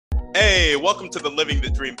Hey, welcome to the Living the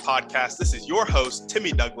Dream podcast. This is your host,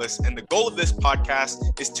 Timmy Douglas, and the goal of this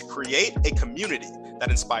podcast is to create a community that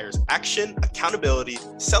inspires action, accountability,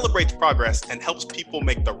 celebrates progress, and helps people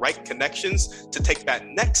make the right connections to take that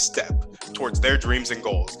next step towards their dreams and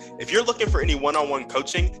goals. If you're looking for any one-on-one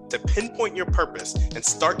coaching to pinpoint your purpose and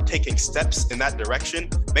start taking steps in that direction,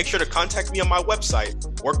 make sure to contact me on my website,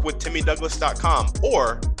 workwithtimmydouglas.com,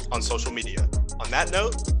 or on social media. On that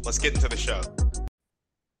note, let's get into the show.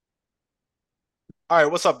 All right,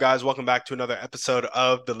 what's up, guys? Welcome back to another episode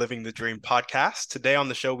of the Living the Dream podcast. Today on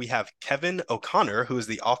the show, we have Kevin O'Connor, who is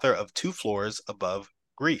the author of Two Floors Above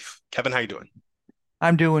Grief. Kevin, how you doing?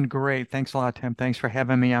 I'm doing great. Thanks a lot, Tim. Thanks for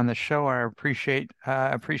having me on the show. I appreciate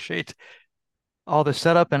all the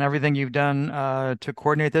setup and everything you've done to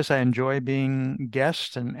coordinate this. I enjoy being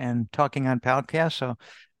guest and talking on podcasts. So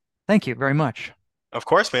thank you very much. Of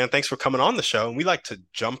course, man. Thanks for coming on the show. And we like to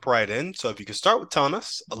jump right in. So if you could start with telling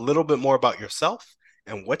us a little bit more about yourself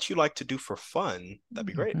and what you like to do for fun, that'd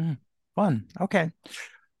be great. Fun. Okay.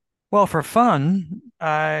 Well, for fun,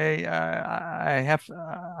 I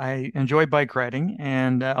enjoy bike riding,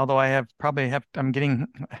 and although haven't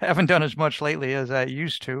done as much lately as I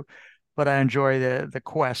used to, but I enjoy the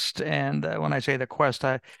quest. And when I say the quest,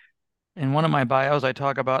 in one of my bios I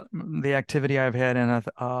talk about the activity I've had in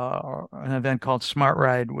an event called Smart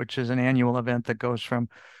Ride, which is an annual event that goes from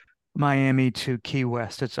Miami to Key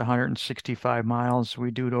West. It's 165 miles. We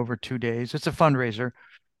do it over 2 days. It's a fundraiser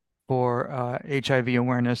for HIV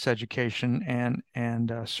awareness, education,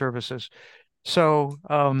 and services. So,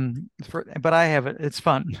 but I have it. It's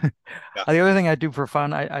fun. Yeah. The other thing I do for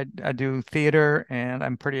fun, I do theater, and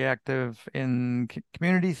I'm pretty active in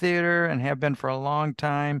community theater and have been for a long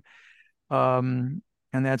time. And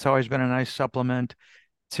that's always been a nice supplement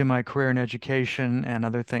to my career in education and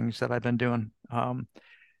other things that I've been doing.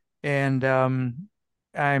 And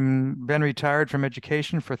I'm been retired from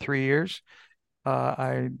education for 3 years.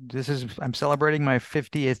 I'm celebrating my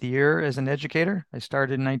 50th year as an educator. I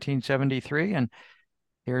started in 1973, and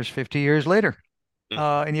here's 50 years later.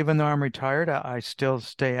 And even though I'm retired, I still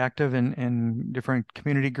stay active in different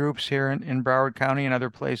community groups here in Broward County and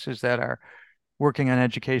other places that are working on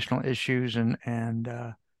educational issues. And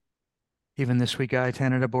even this week, I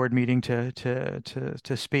attended a board meeting to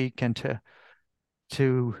speak and to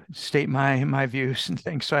state my views and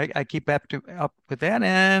things. So I keep up with that.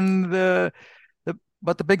 And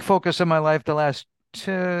but the big focus of my life the last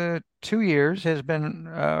 2 years has been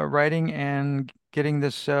writing and getting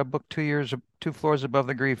this book, 2 years, Two Floors Above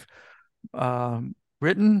the Grief,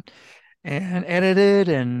 written and edited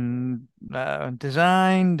and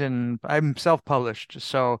designed, and I'm self-published.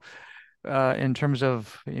 So in terms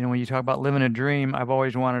of, when you talk about living a dream, I've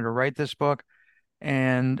always wanted to write this book,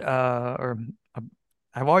 and or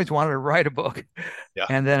I've always wanted to write a book. Yeah.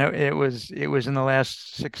 And then it was in the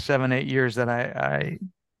last 6, 7, 8 years that I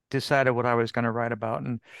decided what I was going to write about,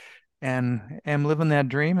 and am living that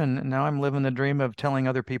dream. And now I'm living the dream of telling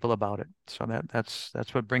other people about it. So that's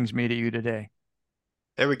what brings me to you today.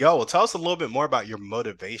 There we go. Well, tell us a little bit more about your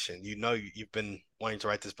motivation. You've been wanting to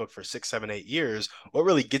write this book for 6, 7, 8 years. What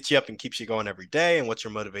really gets you up and keeps you going every day, and what's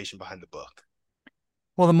your motivation behind the book?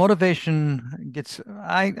 Well, the motivation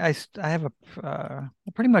I have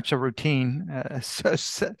pretty much a routine,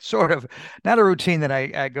 sort of, not a routine that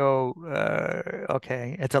I go,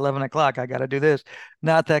 okay, it's 11 o'clock, I got to do this.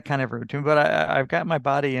 Not that kind of routine, but I've got my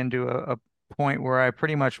body into a point where I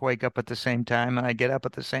pretty much wake up at the same time and I get up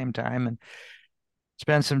at the same time and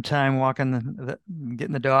spend some time walking,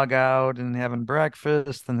 getting the dog out and having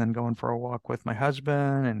breakfast, and then going for a walk with my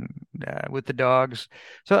husband and with the dogs.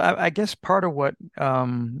 So I guess part of what,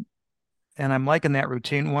 and I'm liking that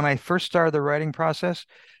routine. When I first started the writing process,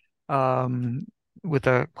 um, with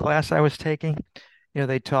a class I was taking,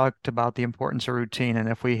 they talked about the importance of routine, and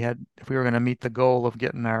if we were going to meet the goal of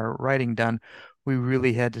getting our writing done, we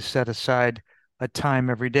really had to set aside a time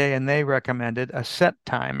every day, and they recommended a set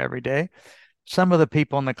time every day. Some of the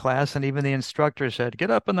people in the class and even the instructor said,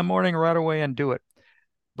 get up in the morning right away and do it.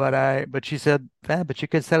 But she said, but you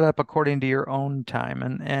could set it up according to your own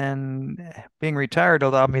time. And being retired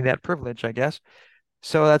allowed me that privilege, I guess.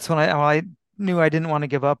 So that's when I knew I didn't want to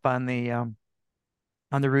give up on the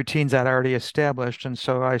routines I'd already established. And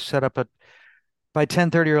so I set up by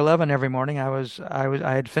 10:30 or 11 every morning.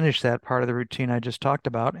 I had finished that part of the routine I just talked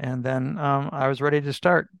about. And then I was ready to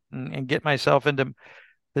start and get myself into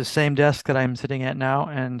the same desk that I'm sitting at now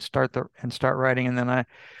and start writing. And then I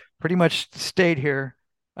pretty much stayed here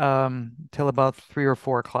till about 3 or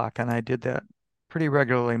 4 o'clock, and I did that pretty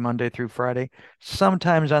regularly Monday through Friday,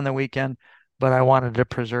 sometimes on the weekend, but I wanted to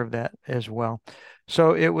preserve that as well.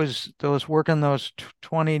 So it was those working those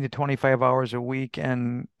 20 to 25 hours a week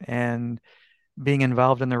and being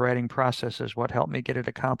involved in the writing process is what helped me get it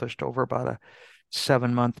accomplished over about a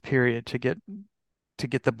 7 month period to get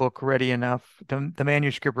the book ready enough, the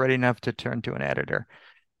manuscript ready enough to turn to an editor.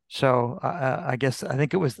 So I guess I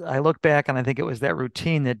think it was, I look back and I think it was that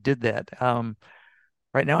routine that did that.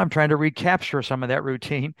 Right now I'm trying to recapture some of that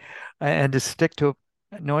routine and to stick to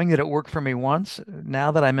knowing that it worked for me once.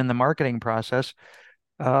 Now that I'm in the marketing process,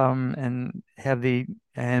 and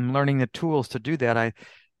learning the tools to do that,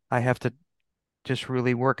 I have to just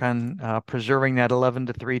really work on preserving that 11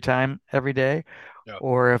 to 3 time every day. Yeah,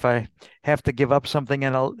 Or if I have to give up something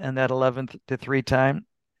in that 11 to 3 time,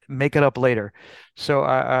 make it up later. So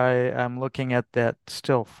I'm looking at that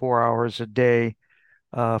still 4 hours a day,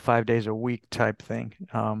 5 days a week type thing.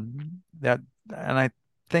 That and I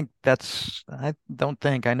don't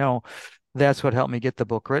think I know that's what helped me get the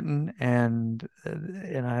book written, and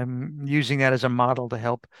I'm using that as a model to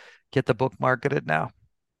help get the book marketed now.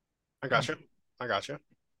 I So, got you. I got you.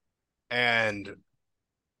 And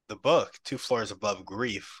the book, Two Floors Above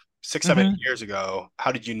Grief, 6, 7 years ago,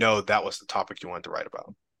 how did you know that was the topic you wanted to write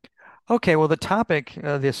about? Okay, well,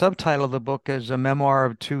 the subtitle of the book is a memoir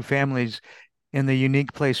of two families in the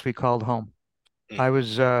unique place we called home. Mm, I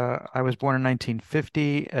was born in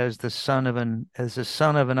 1950 as the son of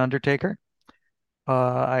an undertaker.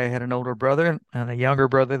 I had an older brother and a younger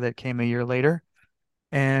brother that came a year later,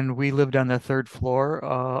 and we lived on the third floor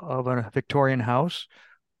of a Victorian house.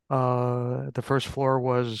 The first floor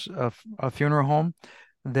was a funeral home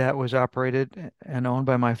that was operated and owned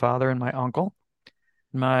by my father and my uncle.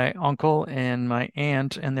 My uncle and my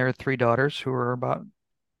aunt and their 3 daughters, who were about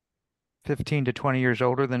 15 to 20 years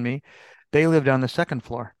older than me, they lived on the second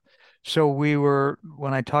floor. So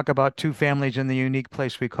when I talk about two families in the unique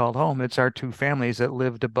place we called home, it's our two families that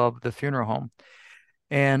lived above the funeral home.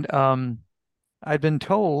 And I'd been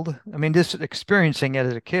told, I mean, just experiencing it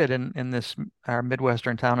as a kid in this our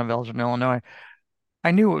Midwestern town of Elgin, Illinois, I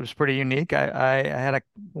knew it was pretty unique. I had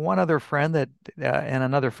one other friend and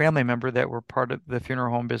another family member that were part of the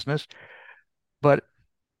funeral home business, but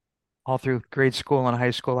all through grade school and high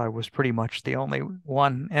school, I was pretty much the only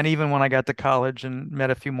one. And even when I got to college and met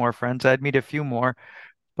a few more friends, I'd meet a few more,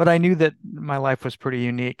 but I knew that my life was pretty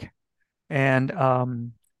unique. And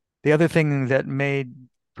the other thing that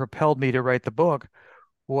propelled me to write the book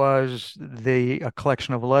was a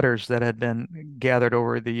collection of letters that had been gathered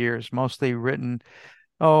over the years, mostly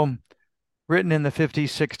oh, written in the 50s,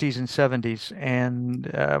 60s, and 70s, and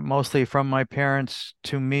mostly from my parents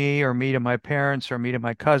to me, or me to my parents, or me to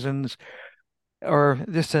my cousins, or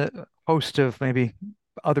just a host of maybe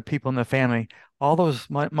other people in the family.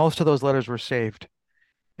 Most of those letters were saved.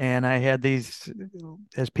 And I had these,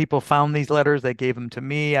 as people found these letters, they gave them to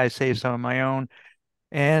me. I saved some of my own.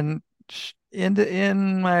 And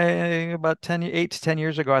in my about 8 to 10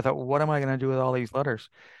 years ago, I thought, well, what am I going to do with all these letters?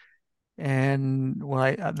 And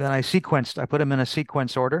then I put them in a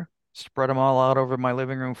sequence order, spread them all out over my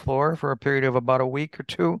living room floor for a period of about a week or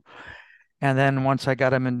two. And then once I got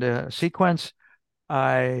them into sequence,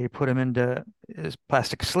 I put them into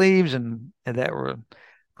plastic sleeves and that were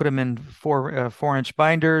put them in 4-inch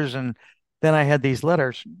binders. And then I had these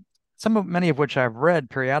letters, many of which I've read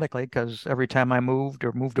periodically because every time I moved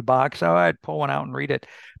a box, oh, I'd pull one out and read it.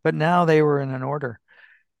 But now they were in an order,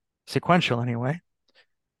 sequential anyway.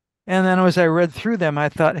 And then as I read through them, I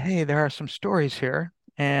thought, hey, there are some stories here.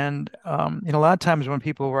 And a lot of times when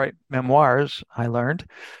people write memoirs, I learned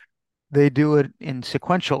they do it in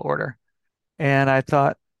sequential order. And I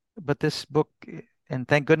thought, but this book, and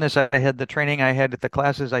thank goodness I had the training I had at the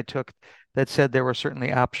classes I took that said there were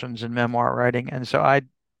certainly options in memoir writing. And so I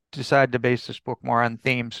decided to base this book more on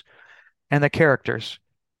themes and the characters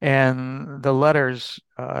and the letters,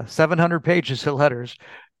 700 pages of letters,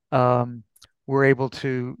 um, were able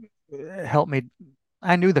to help me.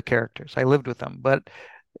 I knew the characters, I lived with them, but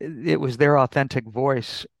it was their authentic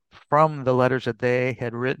voice from the letters that they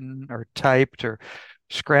had written or typed or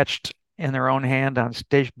scratched in their own hand on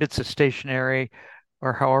bits of stationery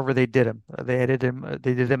or however they did them. They did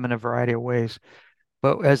them in a variety of ways.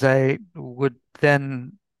 But as I would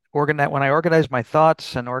then when I organized my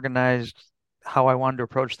thoughts and organized how I wanted to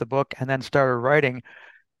approach the book and then started writing,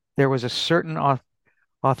 there was a certain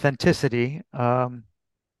authenticity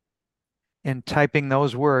in typing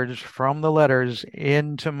those words from the letters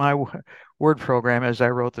into my word program as I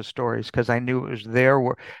wrote the stories because I knew it was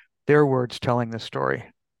their words telling the story.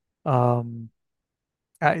 Um,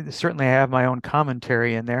 I certainly have my own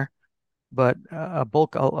commentary in there, but a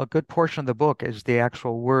good portion of the book is the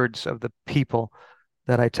actual words of the people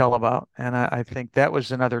that I tell about, and I think that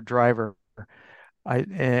was another driver.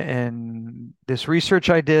 And this research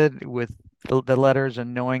I did with the letters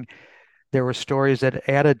and knowing there were stories that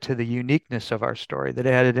added to the uniqueness of our story, that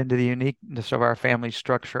added into the uniqueness of our family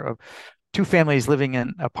structure of two families living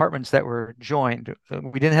in apartments that were joined.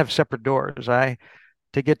 We didn't have separate doors.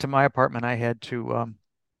 To get to my apartment, I had to,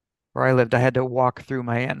 where I lived, I had to walk through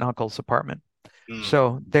my aunt and uncle's apartment. Mm.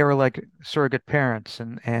 So they were like surrogate parents,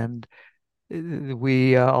 and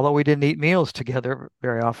we, although we didn't eat meals together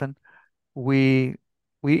very often, we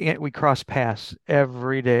we crossed paths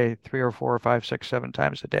every day, three or four or five, six, 7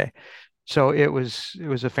 times a day. So it was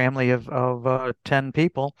a family of 10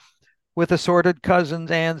 people with assorted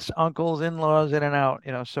cousins, aunts, uncles, in-laws in and out,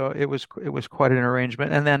 so it was quite an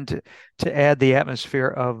arrangement. And then to add the atmosphere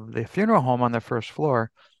of the funeral home on the first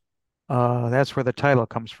floor, that's where the title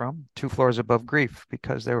comes from, two floors above grief,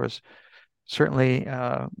 because there was certainly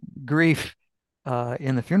grief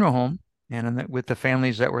in the funeral home and with the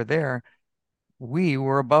families that were there. We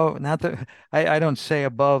were above, not that I don't say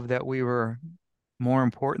above that we were more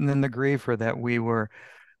important than the grief or that we were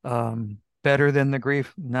better than the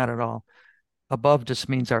grief, not at all. Above just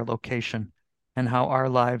means our location and how our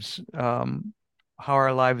lives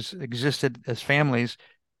existed as families,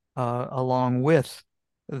 along with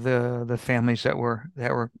the families that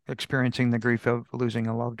were experiencing the grief of losing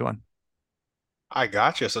a loved one. I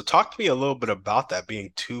gotcha. So talk to me a little bit about that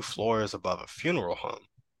being 2 floors above a funeral home.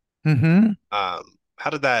 Hmm.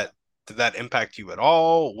 How did that impact you at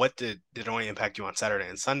all? What did it only impact you on Saturday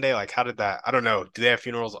and Sunday? Like how did that, I don't know. Do they have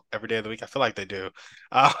funerals every day of the week? I feel like they do.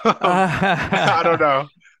 I don't know.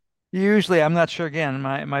 Usually, I'm not sure. Again,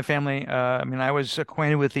 my family. I mean, I was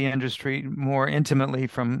acquainted with the industry more intimately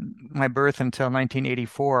from my birth until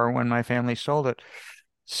 1984 when my family sold it.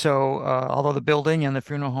 So, although the building and the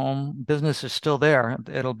funeral home business is still there,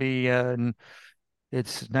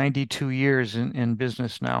 it's 92 years in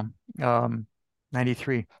business now.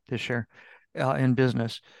 93 this year, in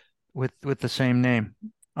business with the same name.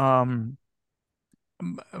 Um,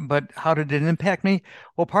 but how did it impact me?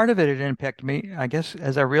 Well, part of it impacted me, I guess,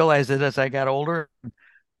 as I realized it as I got older,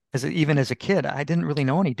 even as a kid, I didn't really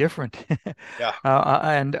know any different. Yeah.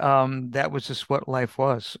 And that was just what life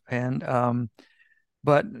was.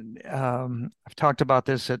 But I've talked about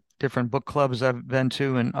this at different book clubs I've been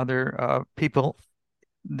to and other people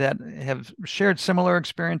that have shared similar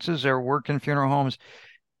experiences or work in funeral homes.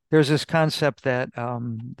 There's this concept that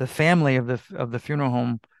the family of the funeral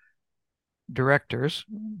home directors,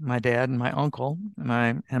 my dad and my uncle,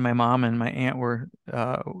 my mom and my aunt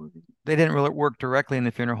they didn't really work directly in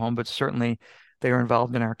the funeral home, but certainly they were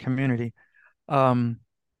involved in our community. Um,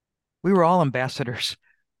 we were all ambassadors,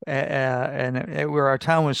 and where our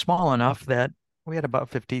town was small enough that we had about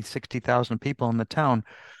 50, 60,000 people in the town,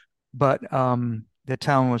 but the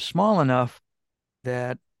town was small enough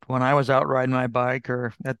that when I was out riding my bike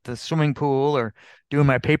or at the swimming pool or doing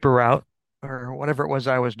my paper route or whatever it was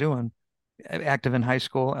I was doing, active in high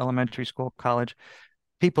school, elementary school, college,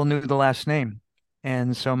 people knew the last name.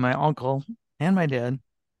 And so my uncle and my dad,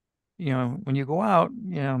 when you go out,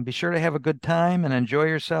 be sure to have a good time and enjoy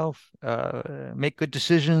yourself, make good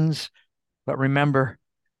decisions, but remember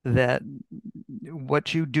that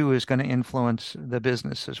what you do is going to influence the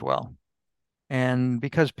business as well. And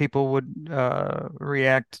because people would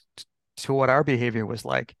react to what our behavior was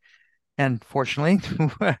like. And fortunately,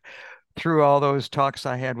 through all those talks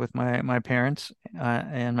I had with my parents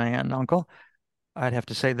and my aunt and uncle, I'd have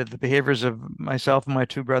to say that the behaviors of myself and my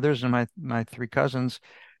two brothers and my three cousins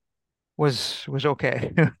was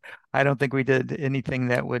okay. I don't think we did anything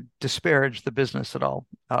that would disparage the business at all.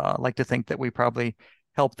 I like to think that we probably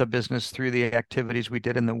helped the business through the activities we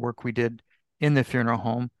did and the work we did in the funeral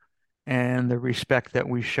home and the respect that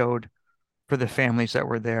we showed for the families that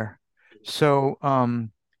were there. So,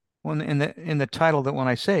 when in the title that when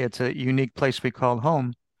I say it's a unique place we called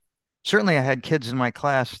home, certainly I had kids in my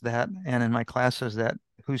class that and in my classes that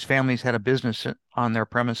whose families had a business on their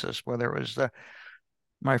premises, whether it was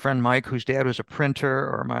my friend Mike, whose dad was a printer,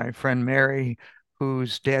 or my friend Mary,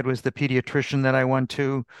 whose dad was the pediatrician that I went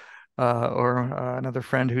to, or another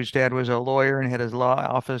friend whose dad was a lawyer and had his law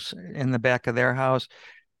office in the back of their house.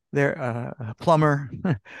 They're a plumber,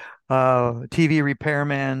 TV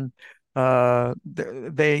repairman.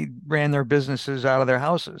 They ran their businesses out of their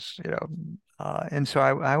houses, and so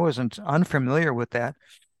I wasn't unfamiliar with that,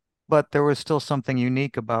 but there was still something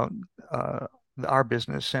unique about uh, our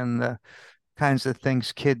business and the kinds of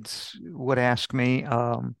things kids would ask me.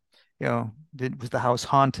 Was the house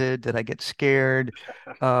haunted? Did I get scared?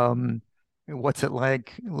 Um, what's it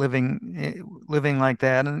like living like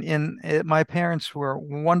that? My parents were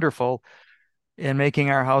wonderful in making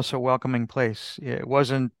our house a welcoming place. It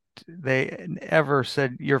wasn't, they ever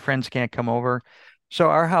said your friends can't come over. So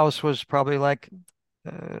our house was probably like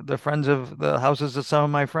the friends of the houses of some of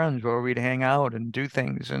my friends where we'd hang out and do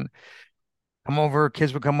things and come over.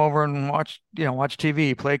 Kids would come over and watch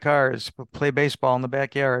TV, play cards, play baseball in the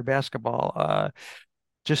backyard, basketball,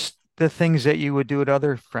 just the things that you would do at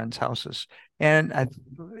other friends' houses. And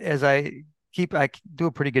as I do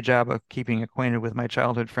a pretty good job of keeping acquainted with my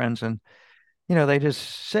childhood friends, and they just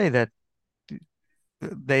say that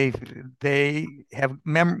they they have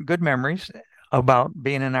good memories about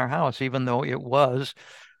being in our house, even though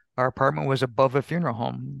our apartment was above a funeral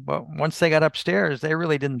home. But once they got upstairs, they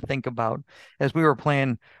really didn't think about, as we were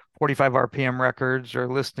playing 45 RPM records or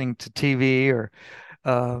listening to TV or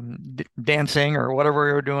dancing or whatever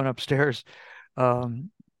we were doing upstairs. Um,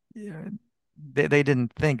 yeah, they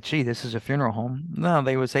didn't think, gee, this is a funeral home. No,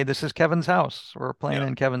 they would say, this is Kevin's house. We're playing Yeah.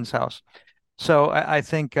 in Kevin's house. So I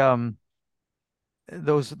think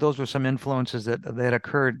those were some influences that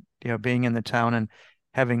occurred, being in the town and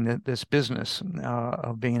having this business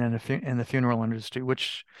of being in the funeral industry,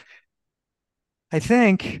 which I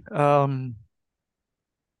think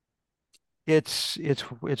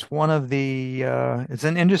it's one of the it's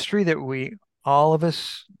an industry that we all of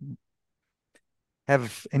us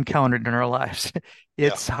have encountered in our lives. Yeah.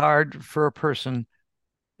 It's hard for a person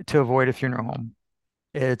to avoid a funeral home.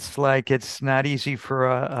 It's like it's not easy for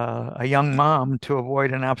a young mom to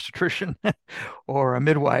avoid an obstetrician or a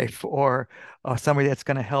midwife or somebody that's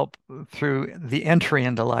going to help through the entry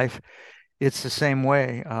into life. It's the same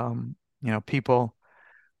way. People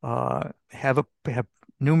have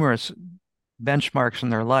numerous benchmarks in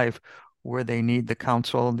their life where they need the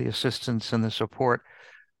counsel, the assistance, and the support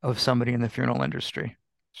of somebody in the funeral industry.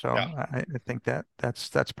 So Yeah. I think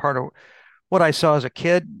that's part of what I saw as a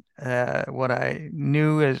kid, what I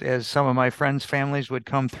knew as some of my friends' families would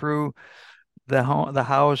come through the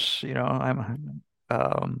house.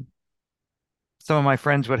 Some of my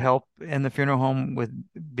friends would help in the funeral home with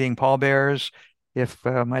being pallbearers. If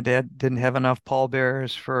my dad didn't have enough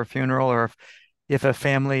pallbearers for a funeral, or if a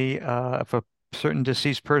family, if a certain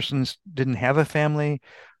deceased persons didn't have a family,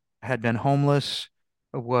 had been homeless,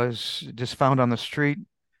 was just found on the street,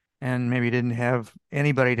 and maybe didn't have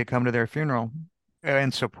anybody to come to their funeral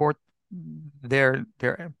and support their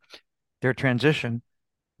their transition,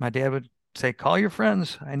 my dad would say, "Call your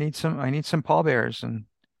friends. I need some pallbearers." And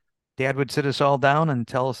dad would sit us all down and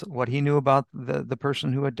tell us what he knew about the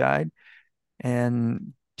person who had died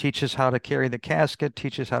and teach us how to carry the casket,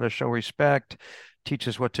 teach us how to show respect, teach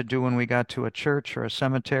us what to do when we got to a church or a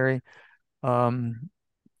cemetery. Um,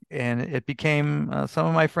 and it became some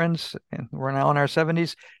of my friends, and we're now in our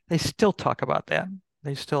 70s, they still talk about that.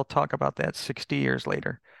 They still talk about that 60 years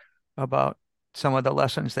later, about some of the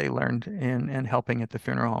lessons they learned in helping at the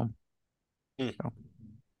funeral home. Hmm. So,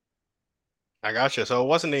 I gotcha. So it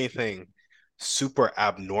wasn't anything super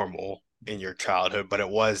abnormal in your childhood, but it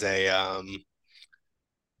was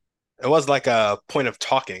like a point of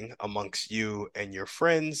talking amongst you and your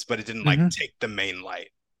friends, but it didn't like mhm. take the main light.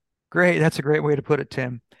 Great. That's a great way to put it,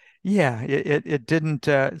 Tim. Yeah, it didn't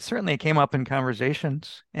certainly it came up in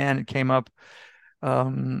conversations, and it came up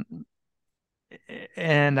um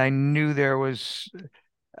and I knew there was,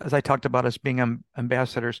 as I talked about us being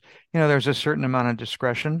ambassadors, there's a certain amount of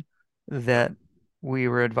discretion Yeah. that we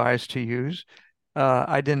were advised to use.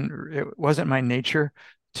 It wasn't my nature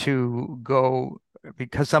to go,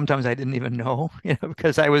 because sometimes I didn't even know,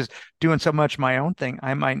 because I was doing so much my own thing.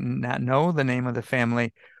 I might not know the name of the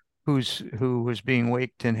family who was being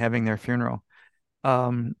waked and having their funeral.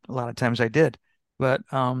 A lot of times I did, but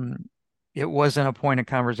it wasn't a point of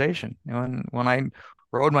conversation. When I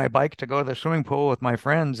rode my bike to go to the swimming pool with my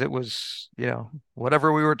friends, it was,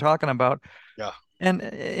 whatever we were talking about. Yeah. And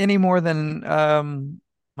any more than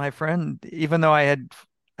my friend, even though I had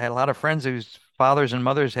a lot of friends whose fathers and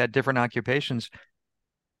mothers had different occupations,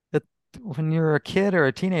 that when you're a kid or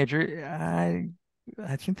a teenager,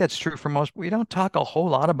 I think that's true for most. We don't talk a whole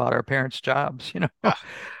lot about our parents' jobs, Yeah.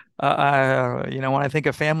 when I think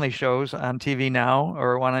of family shows on TV now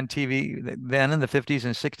or one on TV then in the 50s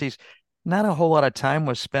and 60s, not a whole lot of time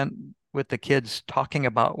was spent with the kids talking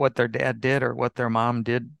about what their dad did or what their mom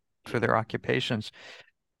did for their occupations.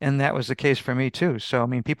 And that was the case for me too. So, I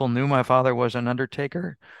mean, people knew my father was an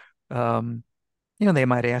undertaker. Um, they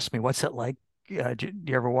might ask me, "What's it like? Do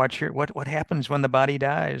you ever watch what happens when the body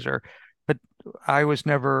dies?" But I was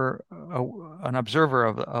never an observer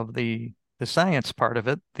of the science part of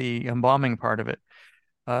it, the embalming part of it.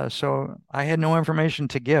 So I had no information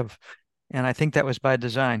to give, and I think that was by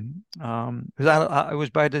design. It was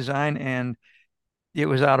by design, and it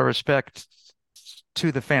was out of respect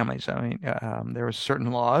to the families. I mean, there was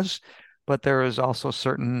certain laws, but there was also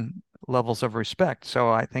certain levels of respect. So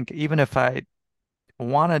I think even if I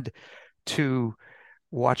wanted to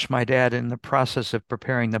watch my dad in the process of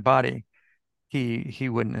preparing the body, he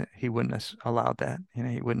wouldn't have allowed that.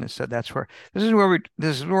 He wouldn't have said this is where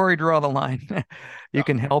we draw the line. You Yeah.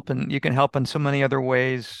 can help, and you can help in so many other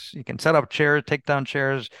ways. You can set up chairs, take down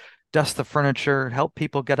chairs, dust the furniture, help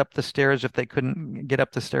people get up the stairs if they couldn't get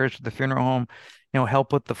up the stairs to the funeral home.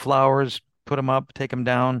 Help with the flowers, put them up, take them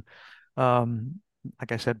down. Um,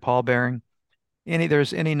 like I said, pallbearing.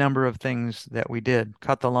 There's any number of things that we did.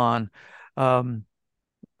 Cut the lawn. Um,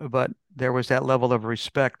 but there was that level of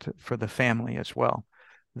respect for the family as well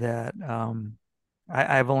that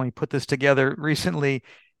I've only put this together recently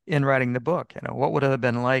in writing the book. What would it have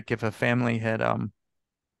been like if a family had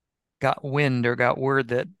got wind or got word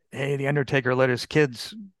that, hey, the Undertaker let his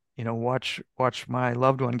kids, watch my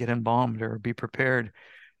loved one get embalmed or be prepared.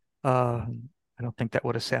 Uh, I don't think that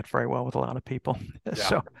would have sat very well with a lot of people. Yeah.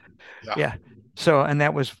 So Yeah. yeah. So, and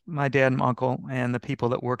that was my dad and uncle, and the people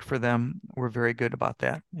that worked for them were very good about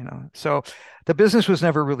that. So the business was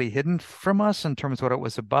never really hidden from us in terms of what it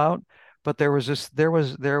was about, but there was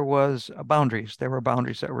boundaries. There were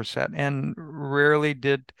boundaries that were set, and rarely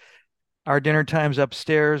did our dinner times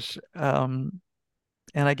upstairs. And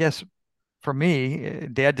I guess for me,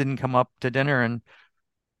 Dad didn't come up to dinner and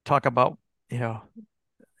talk about, you know,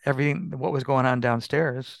 everything what was going on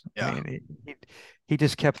downstairs. I Yeah. mean, he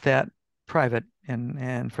just kept that private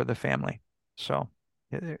and for the family. So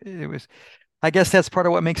it was. I guess that's part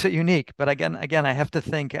of what makes it unique. But again, I have to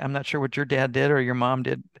think. I'm not sure what your dad did or your mom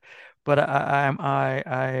did, but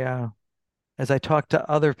as I talk to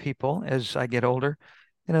other people as I get older,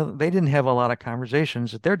 they didn't have a lot of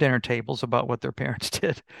conversations at their dinner tables about what their parents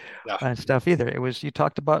did Yeah. and stuff either. It was you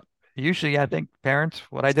talked about usually I think parents,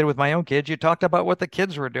 what I did with my own kids, you talked about what the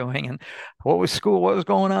kids were doing and what was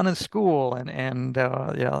going on in school and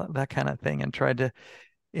that kind of thing and I tried to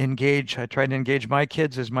engage my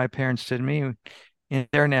kids as my parents did me in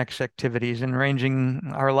their next activities and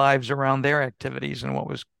arranging our lives around their activities and what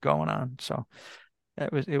was going on. So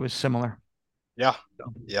it was similar. Yeah.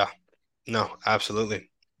 Yeah. No, absolutely.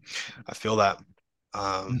 I feel that.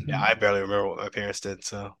 Yeah, Mhm. I barely remember what my parents did,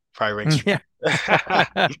 so probably rings Yeah. true.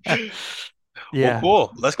 Well, Yeah.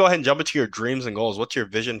 cool. Let's go ahead and jump into your dreams and goals. What's your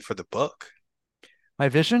vision for the book? My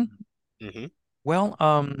vision? Hmm. Well,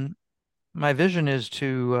 my vision is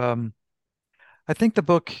to I think the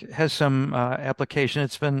book has some application.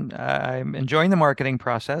 I'm enjoying the marketing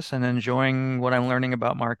process and enjoying what I'm learning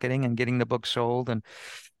about marketing and getting the book sold and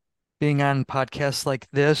being on podcasts like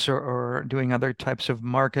this or doing other types of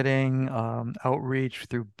marketing, outreach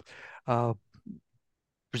through uh,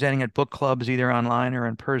 presenting at book clubs, either online or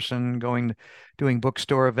in person, doing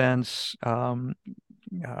bookstore events,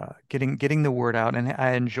 getting the word out. And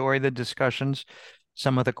I enjoy the discussions.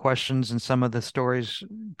 Some of the questions and some of the stories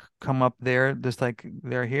come up there, just like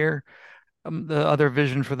they're here. The other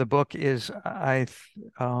vision for the book is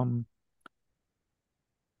um,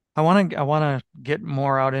 I want to get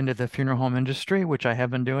more out into the funeral home industry, which I have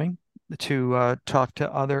been doing, to talk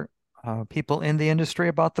to other people in the industry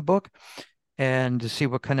about the book and to see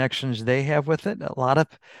what connections they have with it.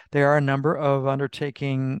 There are a number of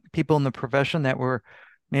undertaking people in the profession that were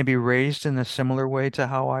maybe raised in a similar way to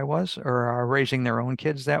how I was, or are raising their own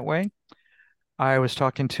kids that way. I was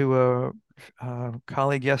talking to a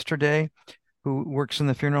colleague yesterday who works in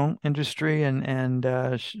the funeral industry, and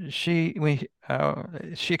she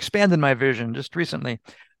expanded my vision just recently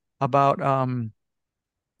about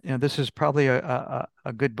this is probably a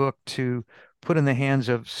good book to put in the hands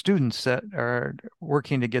of students that are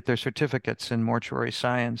working to get their certificates in mortuary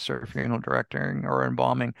science or funeral directing or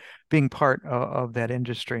embalming, being part of that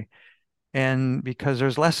industry. And because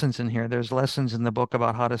there's lessons in here, there's lessons in the book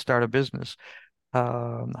about how to start a business,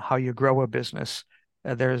 how you grow a business.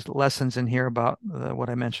 There's lessons in here about what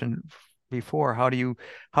I mentioned before. How do you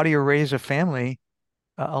raise a family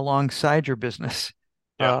alongside your business?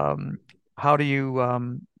 Yeah. Um, how do you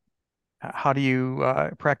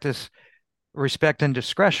practice respect and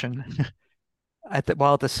discretion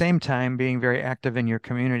while at the same time being very active in your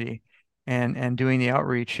community and doing the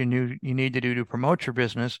outreach you need to do to promote your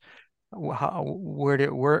business? Where do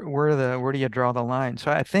you draw the line?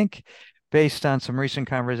 So I think based on some recent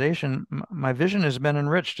conversation, my vision has been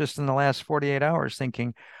enriched just in the last 48 hours,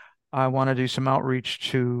 thinking I want to do some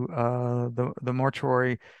outreach to the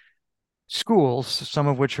mortuary schools, some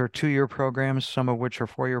of which are 2-year programs, some of which are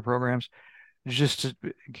 4-year programs, just to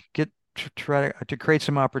get to try to create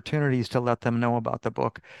some opportunities to let them know about the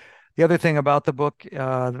book. The other thing about the book,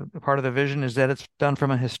 part of the vision is that it's done from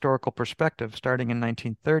a historical perspective, starting in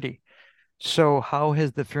 1930. So how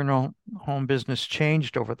has the funeral home business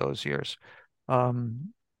changed over those years?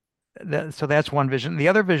 Um, so that's one vision. The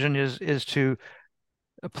other vision is to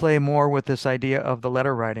play more with this idea of the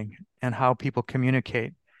letter writing and how people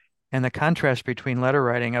communicate and the contrast between letter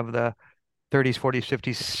writing of the 30s, 40s,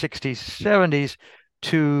 50s, 60s, 70s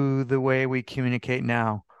to the way we communicate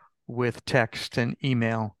now with text and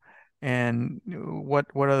email. And what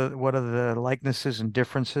are the likenesses and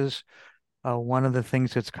differences? One of the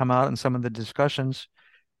things that's come out in some of the discussions,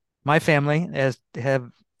 my family, as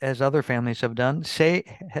other families have done,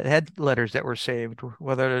 had letters that were saved,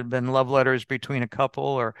 whether it had been love letters between a couple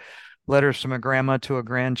or letters from a grandma to a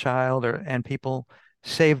grandchild, and people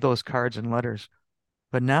save those cards and letters.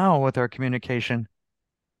 But now with our communication,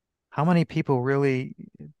 how many people really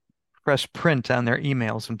press print on their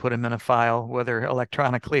emails and put them in a file, whether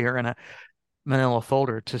electronically or in a manila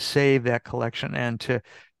folder, to save that collection and to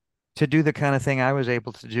do the kind of thing I was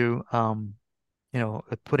able to do,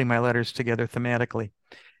 putting my letters together thematically.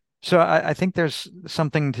 So I think there's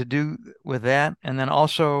something to do with that. And then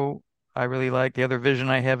also, I really like the other vision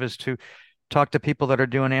I have is to talk to people that are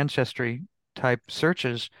doing ancestry type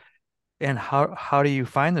searches. And how do you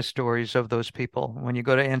find the stories of those people? When you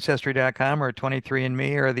go to ancestry.com or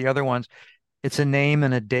 23andMe or the other ones, it's a name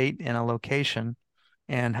and a date and a location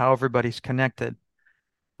and how everybody's connected.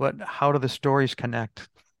 But how do the stories connect?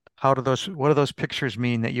 What do those pictures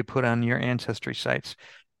mean that you put on your ancestry sites?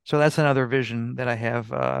 So that's another vision that I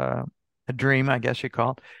have, a dream, I guess you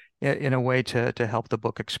call it, in a way to help the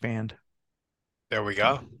book expand. There we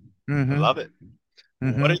go. I Hmm. love it.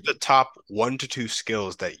 What Hmm. are the top 1 to 2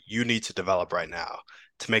 skills that you need to develop right now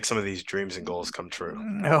to make some of these dreams and goals come true?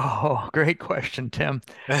 Oh, great question, Tim.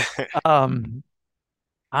 Um,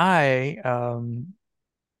 I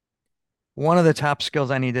One of the top skills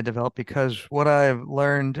I need to develop, because what I've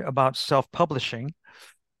learned about self-publishing,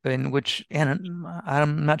 and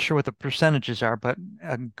I'm not sure what the percentages are, but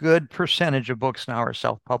a good percentage of books now are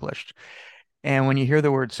self-published. And when you hear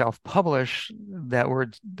the word self-publish,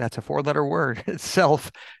 that's a four-letter word. It's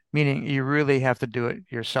self, meaning you really have to do it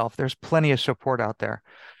yourself. There's plenty of support out there.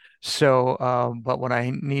 So, but what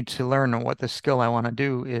I need to learn and what the skill I want to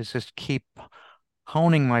do is just keep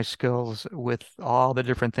honing my skills with all the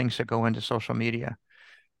different things that go into social media,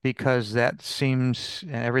 because that seems,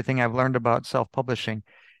 and everything I've learned about self-publishing,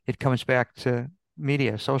 it comes back to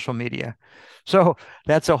media, social media. So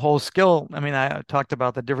that's a whole skill. I mean, I talked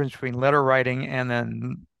about the difference between letter writing and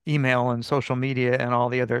then email and social media and all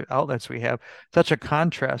the other outlets we have. Such a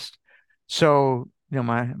contrast. So,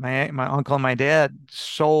 my uncle and my dad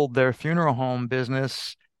sold their funeral home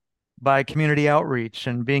business by community outreach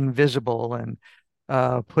and being visible and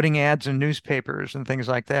putting ads in newspapers and things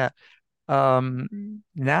like that.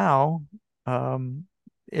 Now, um,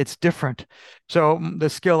 it's different. So the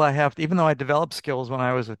skill I have, even though I developed skills when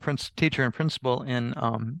I was a teacher and principal in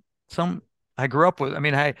some, I grew up with. I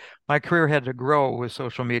mean, my career had to grow with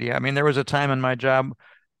social media. I mean, there was a time in my job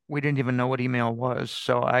we didn't even know what email was.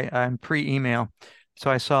 So I'm pre-email. So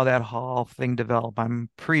I saw that whole thing develop. I'm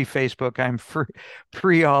pre-Facebook. I'm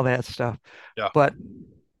pre all that stuff. Yeah, But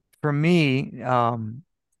for me,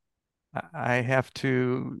 I have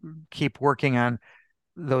to keep working on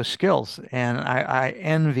those skills. And I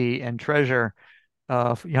envy and treasure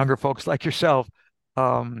younger folks like yourself,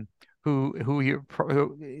 um, who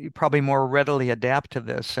probably more readily adapt to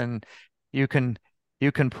this, and you can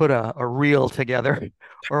put a reel together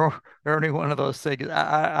or any one of those things.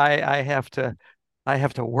 I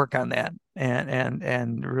have to work on that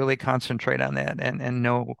and really concentrate on that and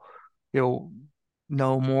you know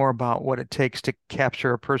know more about what it takes to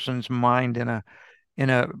capture a person's mind in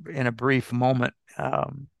a brief moment.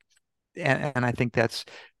 And I think that's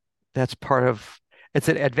part of it's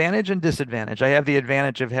an advantage and disadvantage. I have the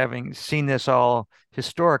advantage of having seen this all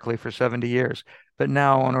historically for 70 years, but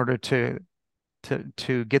now in order to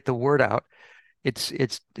get the word out, it's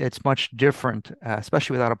much different,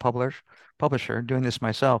 especially without a publisher doing this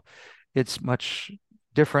myself. It's much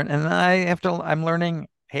different, and I'm learning.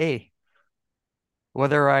 Hey,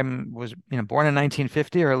 whether I'm was born in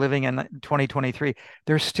 1950 or living in 2023,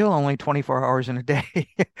 there's still only 24 hours in a day.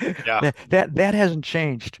 yeah, That hasn't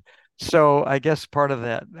changed. So I guess part of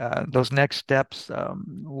that, those next steps,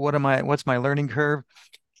 what's my learning curve?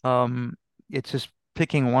 Um, it's just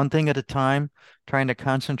picking one thing at a time, trying to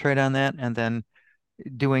concentrate on that, and then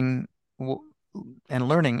doing w- and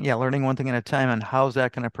learning one thing at a time, and how's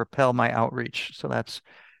that going to propel my outreach? So that's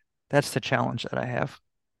the challenge that I have.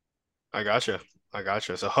 I gotcha. I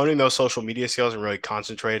gotcha. So honing those social media skills and really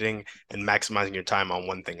concentrating and maximizing your time on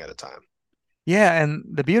one thing at a time. Yeah, and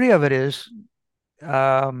the beauty of it is,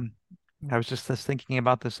 um, I was just thinking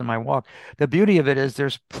about this in my walk. The beauty of it is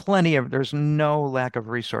there's no lack of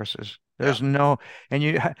resources. Yeah. There's no,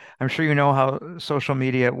 and I'm sure you know how social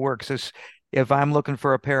media works. Is if I'm looking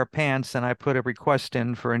for a pair of pants and I put a request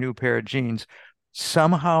in for a new pair of jeans,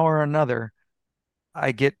 somehow or another,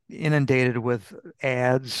 I get inundated with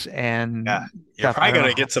ads Yeah. and You're stuff. I probably don't know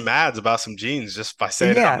gonna how. get some ads about some jeans just by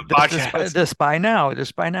saying it on Yeah, the just podcast. just by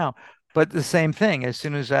now. But the same thing, as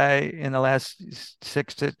soon as in the last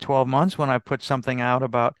 6 to 12 months, when I put something out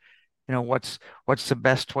about, what's the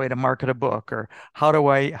best way to market a book, or how do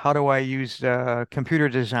I use computer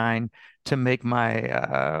design to make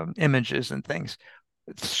my images and things.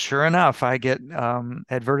 Sure enough, I get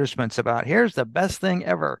advertisements about here's the best thing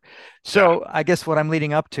ever. Yeah. So I guess what I'm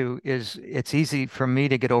leading up to is it's easy for me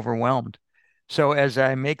to get overwhelmed. So as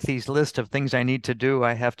I make these lists of things I need to do,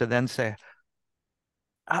 I have to then say,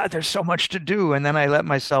 there's so much to do. And then I let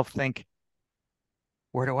myself think,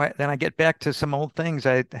 then I get back to some old things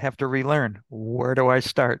I have to relearn. Where do I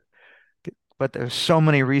start? But there's so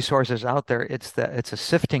many resources out there. It's a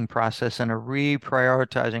sifting process and a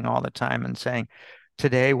reprioritizing all the time and saying,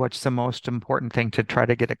 today, what's the most important thing to try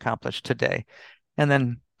to get accomplished today? And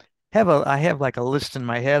then I have like a list in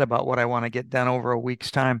my head about what I want to get done over a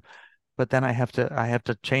week's time. But then I have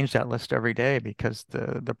to change that list every day because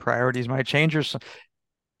the priorities might change.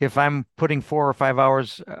 If I'm putting 4 or 5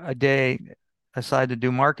 hours a day aside to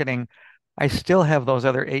do marketing, I still have those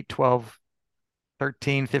other 8, 12,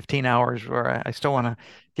 13, 15 hours where I still want to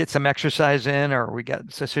get some exercise in, or we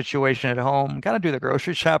got a situation at home, got to do the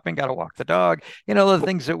grocery shopping, got to walk the dog, the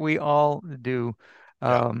things that we all do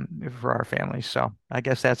Yeah. for our families. So I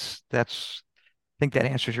guess I think that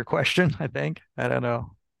answers your question, I think. I don't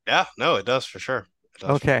know. Yeah. No, it does for sure. It does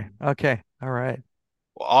for Okay. sure. Okay. All right.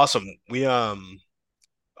 Well, awesome. We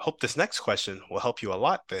hope this next question will help you a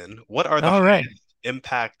lot then. What are the All right. highest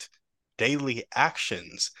impact daily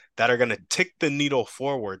actions that are going to tick the needle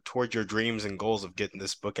forward toward your dreams and goals of getting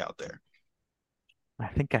this book out there? I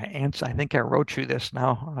think I wrote you this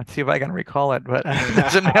now. Let's see if I can recall it, but it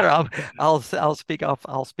doesn't matter. I'll speak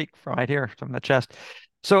from right here from the chest.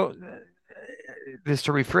 So, just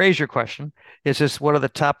to rephrase your question, is this what are the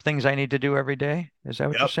top things I need to do every day? Is that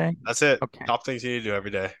what you're Yep, saying? that's it. Okay. Top things you need to do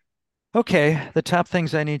every day. Okay. The top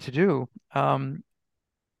things I need to do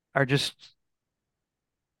are just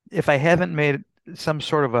if I haven't made some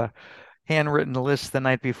sort of a handwritten list the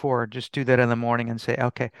night before, just do that in the morning and say,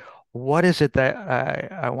 okay, what is it that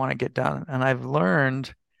I want to get done? And I've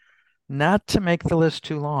learned not to make the list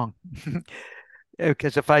too long.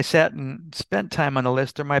 Because if I sat and spent time on the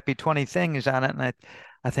list, there might be 20 things on it. And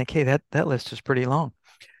I think, hey, that list is pretty long.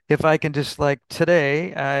 If I can just like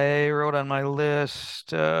today, I wrote on my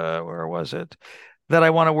list, where was it? That I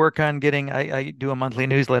want to work on I do a monthly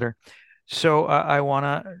newsletter. So I want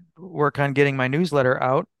to work on getting my newsletter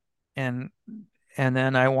out and and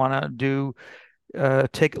then I want to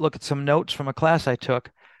take a look at some notes from a class I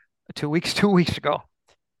took 2 weeks ago.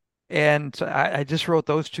 And so I just wrote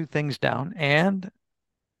those two things down. And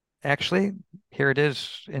actually, here it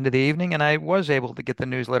is into the evening, and I was able to get the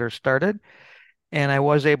newsletter started and I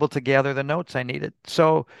was able to gather the notes I needed.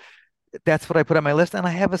 So that's what I put on my list, and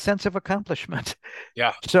I have a sense of accomplishment.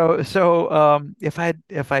 Yeah, If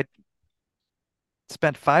I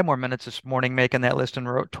spent 5 more minutes this morning making that list and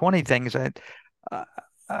wrote 20 things, uh,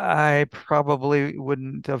 I probably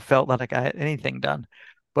wouldn't have felt like I had anything done.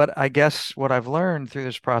 But I guess what I've learned through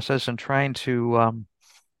this process and trying to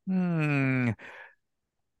hmm,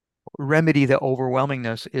 remedy the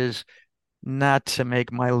overwhelmingness is not to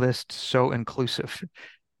make my list so inclusive,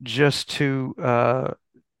 just to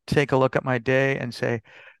take a look at my day and say,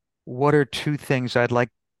 what are two things I'd like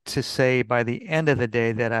to say by the end of the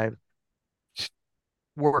day that I've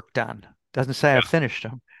worked on? Doesn't say yeah, I've finished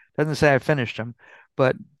them. Doesn't say I've finished them,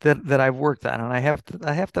 but that I've worked on. And I have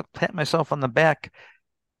to pat myself on the back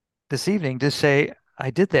this evening to say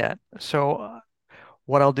I did that. So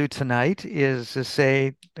what I'll do tonight is to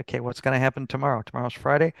say, okay, what's going to happen tomorrow? Tomorrow's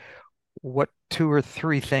Friday. What two or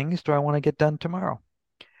three things do I want to get done tomorrow?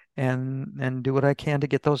 And do what I can to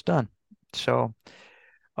get those done. So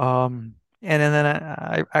and then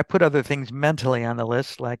I put other things mentally on the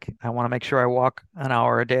list, like I want to make sure I walk an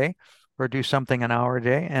hour a day or do something an hour a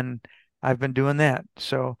day, and I've been doing that.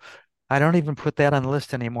 So I don't even put that on the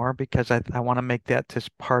list anymore because I want to make that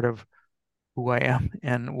just part of who I am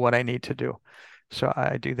and what I need to do. So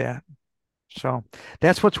I do that. So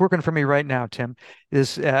that's what's working for me right now, Tim,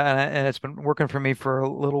 and it's been working for me for a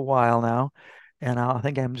little while now. and I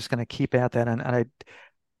think I'm just going to keep at that. And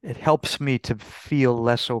it helps me to feel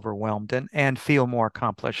less overwhelmed and feel more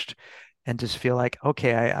accomplished, and just feel like,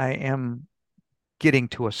 okay, I am getting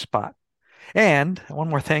to a spot. And one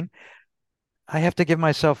more thing, I have to give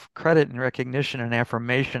myself credit and recognition and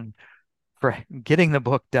affirmation for getting the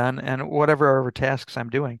book done and whatever other tasks I'm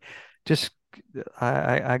doing. Just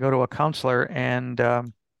I go to a counselor, and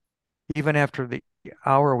even after the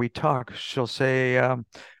hour we talk, she'll say,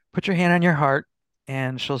 "Put your hand on your heart,"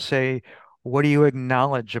 and she'll say, "What do you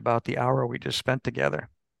acknowledge about the hour we just spent together?"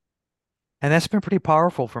 And that's been pretty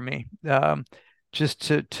powerful for me, just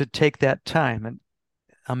to take that time and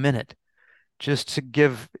a minute, just to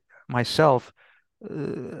give myself,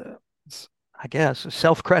 uh, I guess,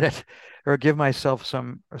 self credit, or give myself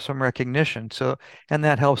some recognition. So, and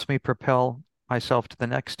that helps me propel myself to the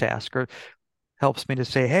next task, or helps me to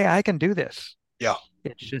say, "Hey, I can do this." Yeah.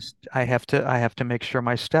 It's just I have to make sure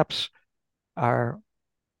my steps are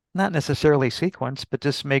not necessarily sequenced, but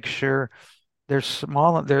just make sure they're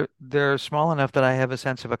small enough that I have a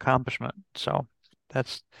sense of accomplishment. So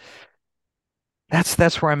that's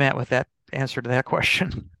that's where I'm at with that answer to that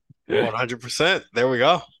question. 100%. There we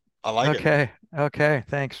go. I like it. Okay. Okay.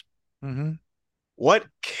 Thanks. Hmm. What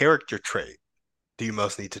character trait do you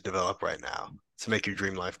most need to develop right now to make your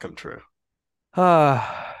dream life come true? Uh,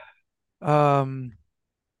 um,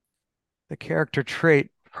 the character trait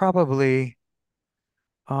probably,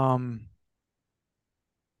 um,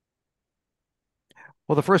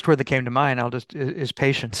 well, the first word that came to mind, is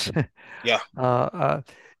patience. Yeah. Uh,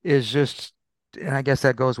 is just, and I guess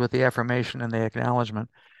that goes with the affirmation and the acknowledgement,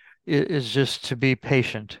 is just to be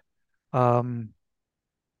patient. Um,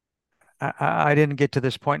 I didn't get to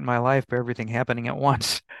this point in my life by everything happening at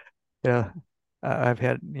once. Yeah, I've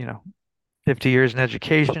had, 50 years in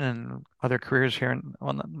education and other careers here, and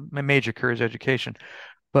well, my major career is education.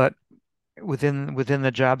 But within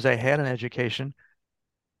the jobs I had in education,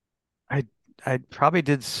 I I probably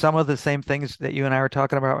did some of the same things that you and I are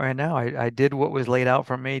talking about right now. I did what was laid out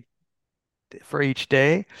for me for each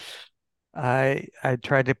day. I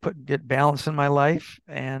tried to get balance in my life,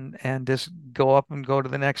 and just go up and go to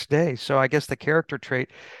the next day. So I guess the character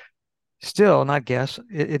trait, still not guess,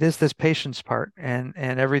 it is this patience part, and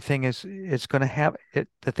everything is it's going to have it.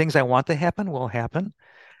 The things I want to happen will happen.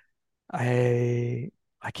 I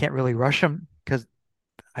I can't really rush them because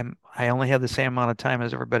I only have the same amount of time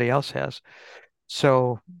as everybody else has.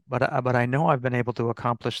 So, but I know I've been able to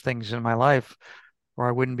accomplish things in my life, or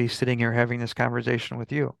I wouldn't be sitting here having this conversation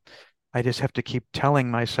with you. I just have to keep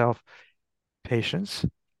telling myself patience,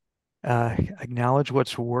 acknowledge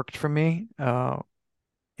what's worked for me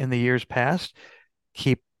in the years past.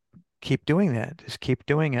 Keep keep doing that. Just keep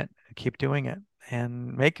doing it,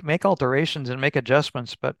 and make alterations and make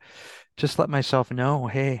adjustments. But just let myself know,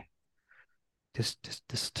 hey,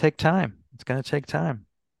 just take time. It's going to take time.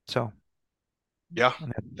 So Yeah.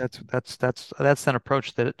 that's an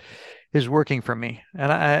approach that is working for me.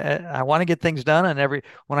 And I want to get things done. And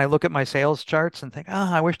when I look at my sales charts and think, oh,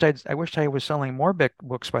 I wished I was selling more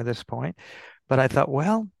books by this point. But I thought,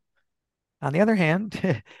 well, on the other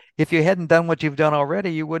hand, if you hadn't done what you've done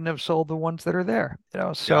already, you wouldn't have sold the ones that are there.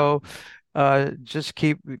 Yeah. So just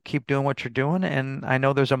keep doing what you're doing. And I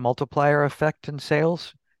know there's a multiplier effect in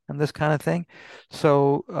sales and this kind of thing.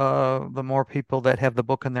 So the more people that have the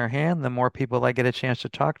book in their hand, the more people I get a chance to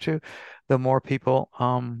talk to, the more people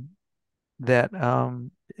that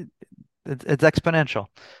it's exponential.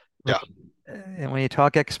 Yeah. And when you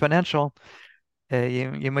talk exponential,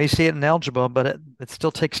 you may see it in algebra, but it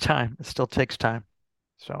still takes time. It still takes time.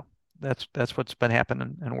 So that's what's been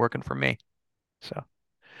happening and working for me. So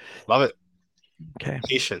Love it. okay,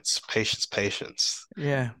 Patience, patience, patience.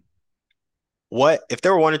 yeah. What if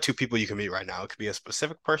there were one or two people you can meet right now? It could be a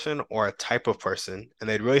specific person or a type of person, and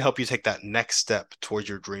they'd really help you take that next step towards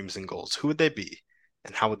your dreams and goals. Who would they be,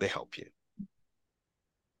 and how would they help you?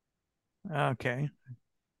 Okay.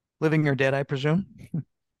 Living or dead, I presume.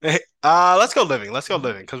 Let's go living. Let's go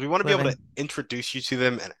living because we want to be able to Living. introduce you to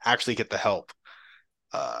them and actually get the help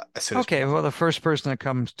as soon as Okay, well, possible. the first person that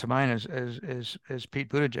comes to mind is Pete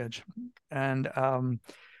Buttigieg, and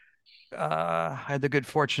I had the good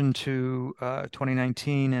fortune to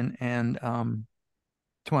 2019 and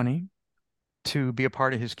 20 to be a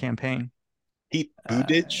part of his campaign. Pete Uh,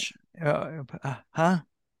 Buttigieg. huh?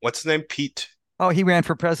 What's his name? Pete. Oh, he ran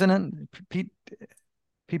for president. Pete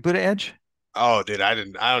Buttigieg. Oh, dude, I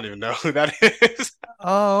don't even know who that is.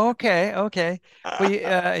 Oh, okay, okay. Well,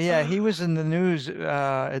 yeah, he was in the news.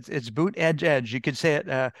 It's Boot Edge Edge. You could say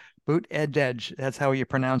it, Boot Edge Edge. That's how you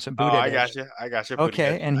pronounce it, Oh, Boot I Edge got Edge. you. I got you. Buttigieg.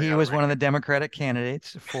 Okay, and I he got him was right one of here. the Democratic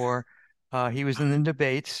candidates for He was in the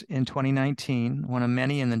debates in 2019, one of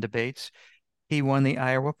many in the debates. He won the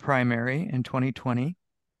Iowa primary in 2020.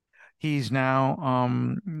 He's now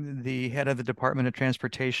the head of the Department of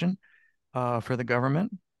Transportation for the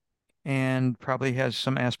government, and probably has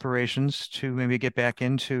some aspirations to maybe get back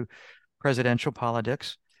into presidential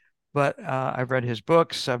politics. But I've read his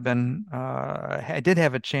books. I did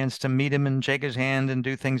have a chance to meet him and shake his hand and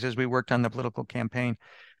do things as we worked on the political campaign.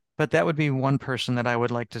 But that would be one person that I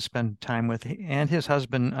would like to spend time with. And his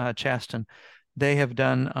husband, Chasten. They have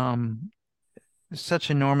done such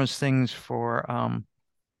enormous things for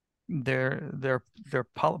their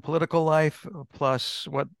political life, plus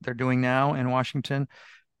what they're doing now in Washington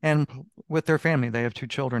and with their family. They have two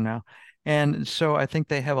children now. And so I think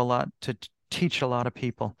they have a lot to teach a lot of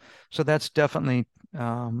people. So that's definitely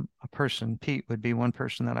a person. Pete would be one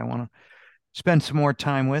person that I want to spend some more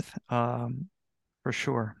time with, for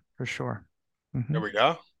sure, for sure. There Hmm. we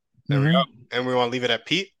go. There we go. Hmm. And we want to leave it at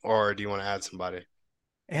Pete, or do you want to add somebody?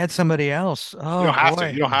 Add somebody else. You Oh don't have to.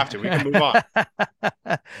 You boy. don't have to. We can move on.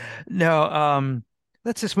 No,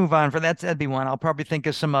 let's just move on for that. That'd be one. I'll probably think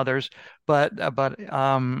of some others, but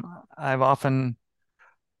I've often,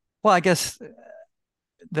 well, I guess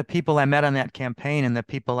the people I met on that campaign and the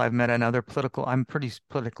people I've met on other I'm pretty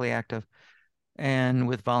politically active and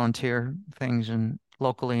with volunteer things and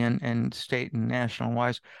locally and state and national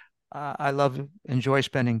wise. I enjoy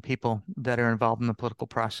spending people that are involved in the political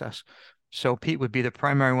process. So Pete would be the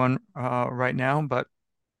primary one right now, but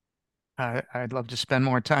I'd love to spend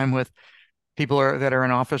more time with that are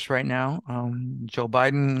in office right now. Joe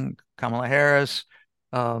Biden, Kamala Harris,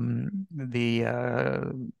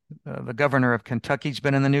 the governor of Kentucky's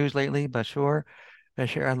been in the news lately, Bashir.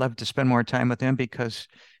 I'd love to spend more time with him because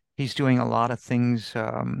he's doing a lot of things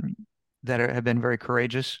have been very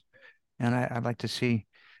courageous, and I'd like to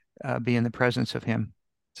be in the presence of him.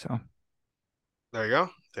 So, There you go.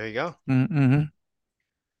 There you go. mm-hmm.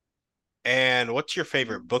 And what's your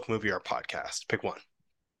favorite book, movie, or podcast? Pick one.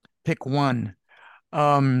 Pick one.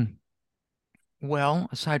 Um, well,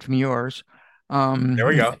 aside from yours, um, There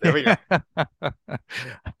we go. There we go.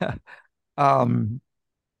 um,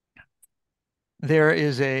 there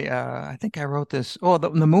is I think I wrote this. Oh,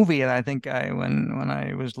 the movie that I think when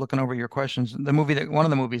I was looking over your questions, one of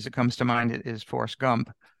the movies that comes to mind is Forrest Gump.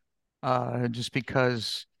 Just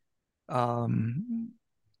because um,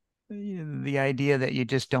 the idea that you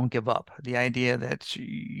just don't give up, the idea that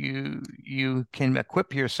you can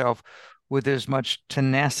equip yourself with as much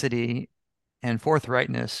tenacity and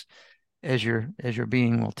forthrightness as your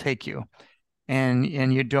being will take you. And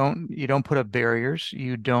you don't put up barriers.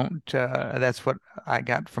 You don't That's what I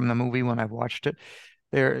got from the movie when I've watched it.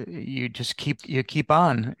 There you keep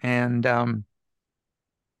on. And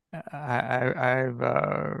I've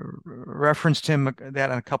referenced him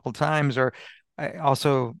that a couple times, or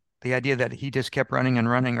also the idea that he just kept running and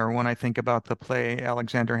running, or when I think about the play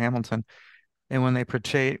Alexander Hamilton, and when they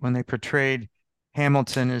portrayed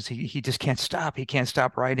Hamilton as he just can't stop. He can't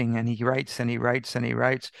stop writing, and he writes and he writes and he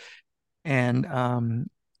writes. And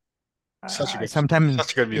Such a good, sometimes,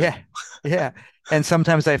 such a good musical. yeah, yeah. And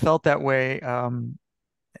sometimes I felt that way.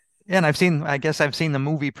 And I guess I've seen the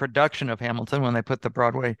movie production of Hamilton when they put the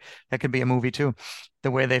Broadway, that could be a movie too,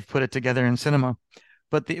 the way they've put it together in cinema.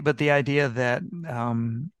 But the idea that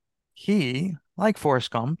like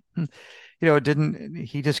Forrest Gump, didn't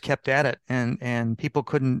he just kept at it, and people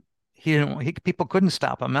couldn't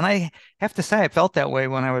stop him. And I have to say I felt that way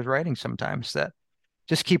when I was writing sometimes, that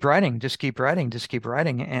just keep writing, just keep writing, just keep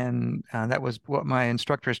writing. And that was what my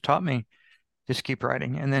instructors taught me. Just keep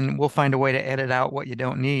writing, and then we'll find a way to edit out what you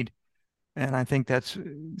don't need. And I think that's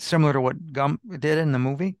similar to what Gump did in the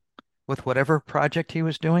movie with whatever project he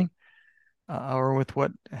was doing, or with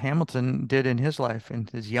what Hamilton did in his life, in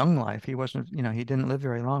his young life. He wasn't, he didn't live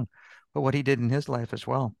very long, but what he did in his life as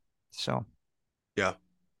well. So Yeah.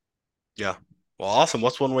 Yeah. Well, awesome.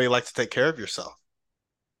 What's one way you like to take care of yourself?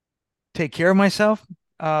 take care of myself.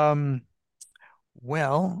 Um,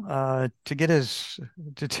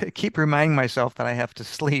 to keep reminding myself that I have to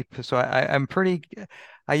sleep. So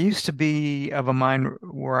I used to be of a mind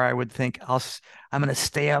where I would think I'm going to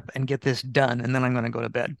stay up and get this done, and then I'm going to go to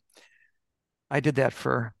bed. I did that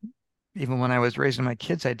even when I was raising my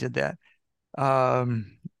kids, I did that.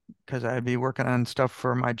 Um, because I'd be working on stuff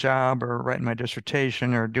for my job or writing my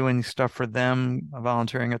dissertation or doing stuff for them,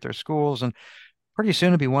 volunteering at their schools. And pretty soon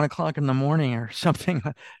it'd be 1 o'clock in the morning or something.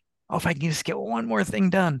 Oh, if I can just get one more thing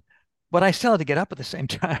done. But I still had to get up at the same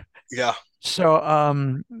time. Yeah. So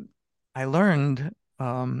I learned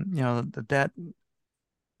that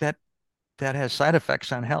that has side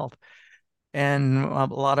effects on health. And a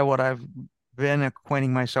lot of what I've been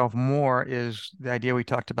acquainting myself more is the idea we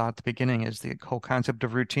talked about at the beginning, is the whole concept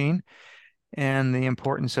of routine and the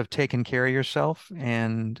importance of taking care of yourself.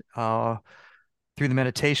 And through the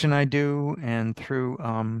meditation I do, and through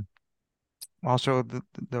also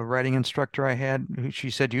the writing instructor I had, who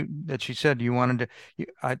she said you wanted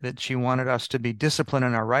to that she wanted us to be disciplined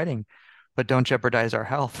in our writing, but don't jeopardize our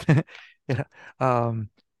health. Yeah. Um,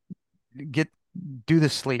 get do the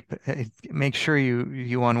sleep. Make sure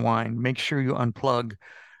you unwind. Make sure you unplug.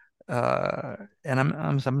 And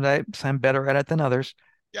I'm better at it than others,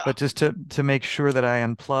 Yeah. but just to make sure that I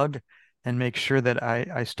unplug and make sure that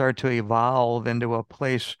I start to evolve into a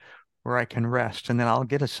place where I can rest, and then I'll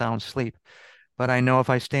get a sound sleep. But I know if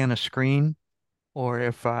I stay on a screen, or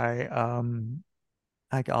if I'll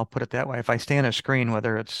put it that way, if I stay on a screen,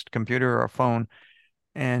 whether it's computer or a phone,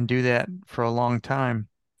 and do that for a long time,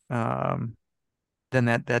 um, then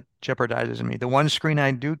that jeopardizes me. The one screen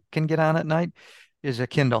I do can get on at night is a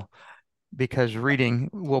Kindle, because reading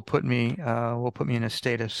will put me in a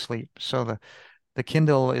state of sleep. So the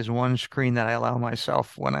Kindle is one screen that I allow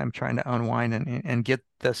myself when I'm trying to unwind and get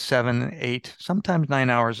the 7, 8, sometimes 9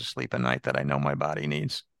 hours of sleep a night that I know my body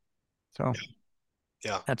needs. So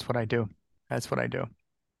Yeah. that's what I do. That's what I do.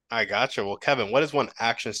 I gotcha. Well, Kevin, what is one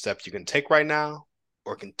action step you can take right now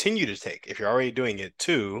or continue to take if you're already doing it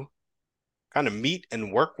to kind of meet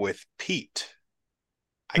and work with Pete?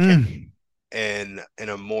 I can Mm. in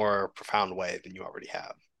a more profound way than you already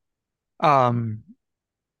have. Um,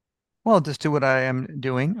 well, just do what I am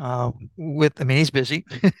doing. I mean, he's busy.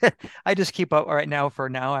 I just keep up right now. For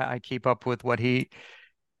now, I keep up with the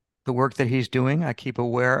work that he's doing. I keep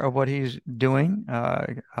aware of what he's doing. I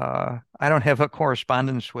don't have a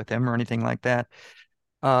correspondence with him or anything like that.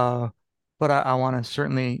 Uh, but I want to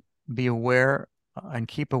certainly be aware and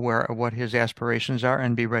keep aware of what his aspirations are,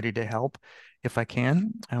 and be ready to help if I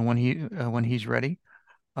can, and when he's ready.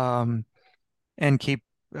 Um, and keep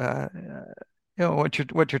what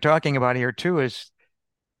you're talking about here too is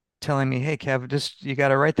telling me, hey, Kev, just you got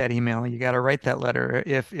to write that email, you got to write that letter.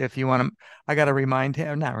 If you want to, I got to remind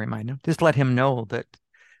him, not remind him, just let him know that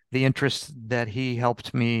the interest that he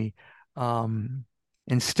helped me um,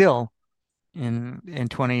 instill in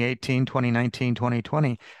 2018, 2019,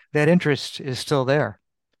 2020, that interest is still there.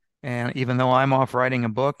 And even though I'm off writing a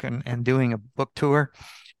book and doing a book tour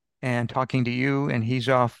and talking to you, and he's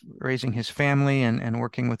off raising his family and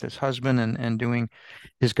working with his husband and doing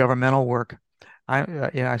his governmental work,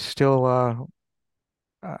 I'm still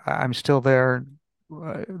there,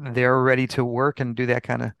 there ready to work and do that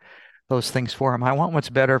kind of those things for him. I want what's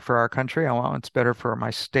better for our country. I want what's better for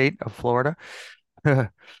my state of Florida.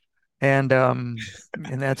 And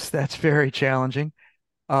that's very challenging.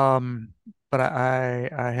 Um, but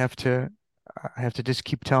I have to just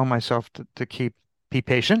keep telling myself to keep be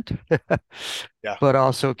patient, Yeah, but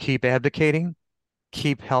also keep advocating,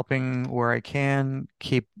 keep helping where I can,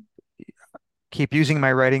 keep using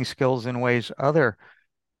my writing skills in ways other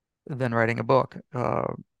than writing a book.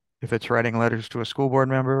 If it's writing letters to a school board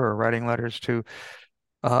member, or writing letters to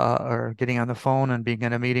or getting on the phone and being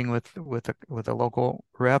in a meeting with a local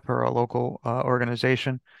rep or a local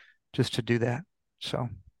organization, just to do that. So,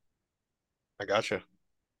 I gotcha.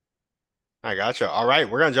 I gotcha. All right,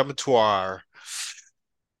 we're gonna jump into our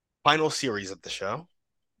final series of the show.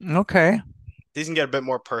 okay. These can get a bit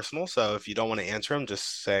more personal, so if you don't want to answer them,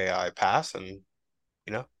 just say I pass, and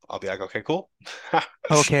I'll be like, okay, cool. All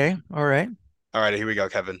Okay. All right. right, here we go,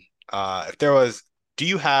 Kevin. If there was, do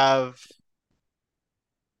you have?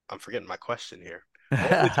 I'm forgetting my question here.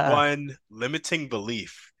 What is one limiting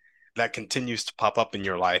belief that continues to pop up in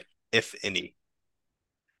your life, if any?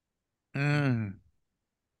 Mm.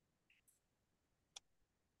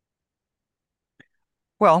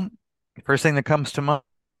 Well, first thing that comes to mind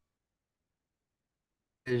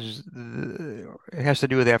is it has to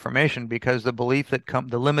do with affirmation, because the belief that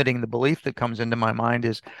comes into my mind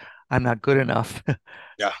is I'm not good enough,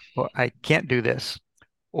 Yeah, or I can't do this,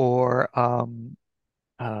 or uh,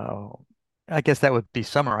 I guess that would be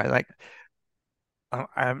summarized. Like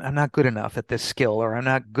I'm not good enough at this skill, or I'm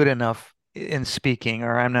not good enough in speaking,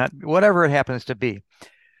 or I'm not whatever it happens to be.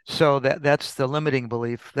 So that's the limiting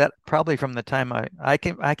belief that probably from the time I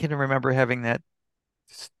can remember having that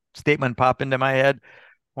statement pop into my head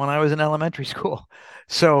when I was in elementary school.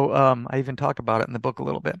 So I even talk about it in the book a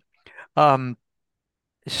little bit. Um,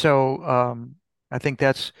 so I think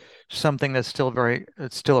that's something that's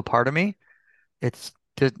it's still a part of me. It's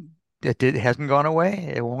it, it hasn't gone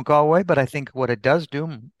away. It won't go away. But I think what it does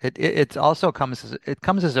do, it also comes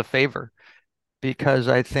as a favor, because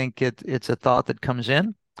I think it's a thought that comes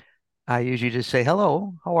in. I usually just say,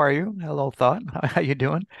 hello, how are you? Hello, thought. How you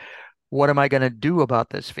doing? what am I going to do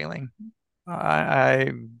about this feeling?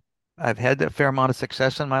 I I've had a fair amount of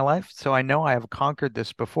success in my life, so I know I have conquered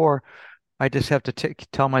this before. I just have to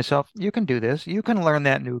tell myself, you can do this. You can learn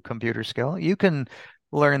that new computer skill. You can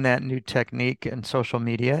learn that new technique in social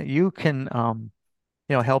media. You can,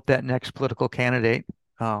 help that next political candidate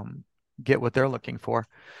um, get what they're looking for.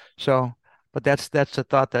 So, but that's the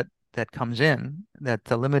thought that comes in, that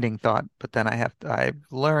the limiting thought. But then I've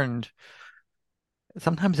learned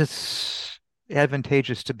sometimes it's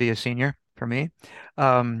advantageous to be a senior for me,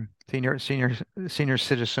 senior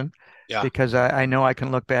citizen, Yeah. because I know I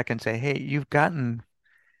can look back and say, hey, you've I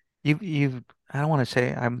don't want to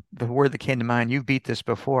say I'm the word that came to mind, you've beat this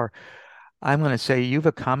before. I'm going to say you've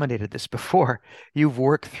accommodated this before. You've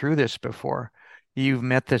worked through this before. You've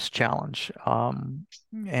met this challenge. And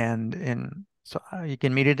so you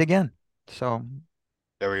can meet it again. So,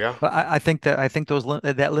 There we go. but I think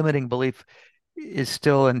that limiting belief is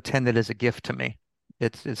still intended as a gift to me.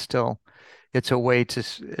 It's still it's a way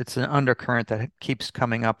it's an undercurrent that keeps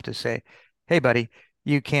coming up to say, hey buddy,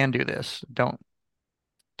 you can do this. Don't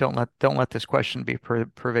let this question be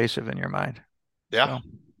pervasive in your mind. Yeah. So,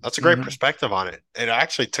 That's a great mhm. perspective on it. It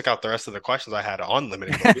actually took out the rest of the questions I had on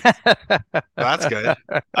limiting beliefs. So that's good.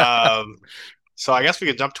 Um, so I guess we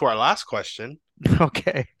can jump to our last question.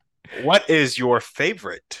 Okay. What is your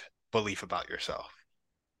favorite belief about yourself?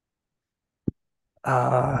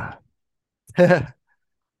 Uh, the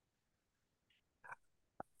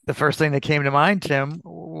first thing that came to mind, Tim,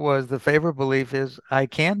 was the favorite belief is I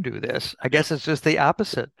can do this. I Yeah. guess it's just the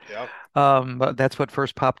opposite. Yeah. But that's what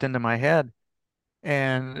first popped into my head.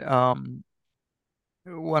 And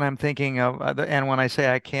when I'm thinking of, and when I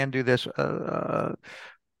say I can do this, a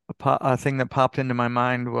thing that popped into my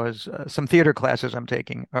mind was some theater classes I'm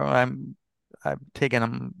taking. I've taken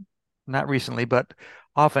them not recently, but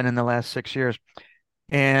often in the last 6 years.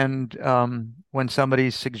 And when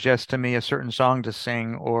somebody suggests to me a certain song to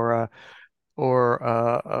sing, or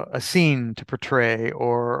a scene to portray,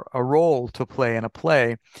 or a role to play in a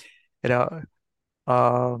play, you know,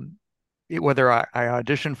 um, whether I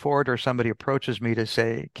audition for it or somebody approaches me to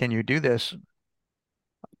say, "Can you do this?"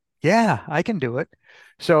 Yeah, I can do it.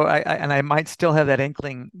 So and I might still have that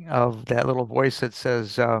inkling of that little voice that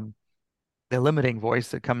says, the limiting voice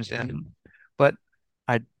that comes in, but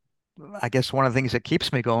I I guess one of the things that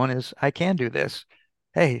keeps me going is I can do this.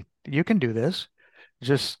 Hey, you can do this.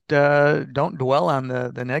 Just don't dwell on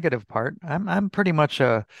the negative part. I'm pretty much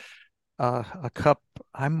a cup.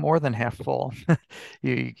 I'm more than half full.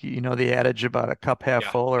 You know the adage about a cup half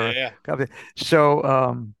Yeah. full or Yeah. a Yeah. cup. So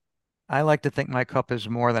I like to think my cup is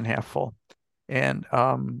more than half full, and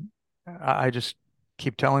I just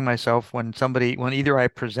keep telling myself when either I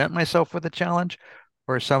present myself with a challenge,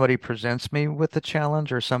 or somebody presents me with a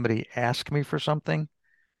challenge, or somebody asks me for something,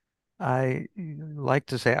 I like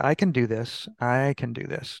to say, I can do this. I can do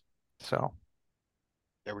this. So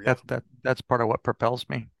There we go. that's part of what propels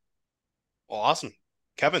me. Well, awesome.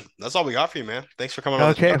 Kevin, that's all we got for you, man. Thanks for coming on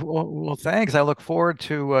the Okay, show. well, thanks. I look forward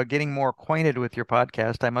to getting more acquainted with your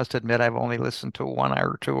podcast. I must admit, I've only listened to one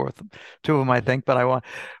or two, two of them, I think, but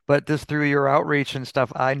just through your outreach and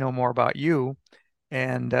stuff, I know more about you,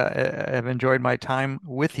 and have enjoyed my time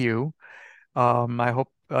with you. I hope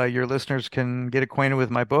your listeners can get acquainted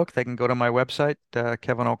with my book. They can go to my website,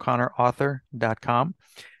 KevinO'ConnorAuthor.com,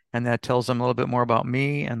 and that tells them a little bit more about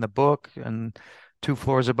me and the book and two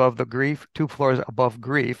floors above grief.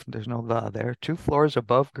 There's no the there. Two floors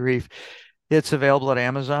above grief. It's available at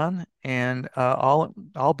Amazon and all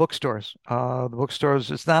bookstores. The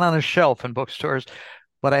bookstores. It's not on a shelf in bookstores,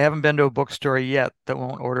 but I haven't been to a bookstore yet that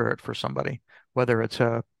won't order it for somebody, whether it's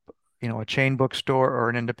a chain bookstore or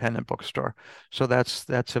an independent bookstore. So that's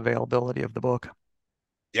availability of the book.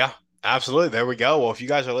 Yeah, absolutely. There we go. Well, if you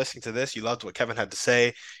guys are listening to this, you loved what Kevin had to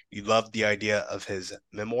say, you loved the idea of his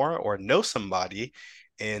memoir, or know somebody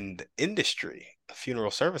in the industry of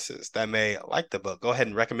funeral services that may like the book, go ahead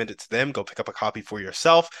and recommend it to them. Go pick up a copy for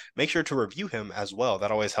yourself. Make sure to review him as well.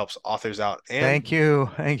 That always helps authors out. And Thank you.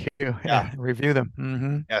 Thank you. yeah, Yeah, review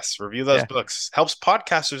them. yes, review those Yeah. books. Helps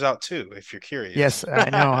podcasters out too, if you're curious. Yes,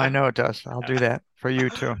 I know it does. I'll do that for you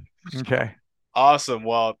too. Okay. Awesome.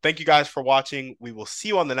 Well, thank you guys for watching. We will see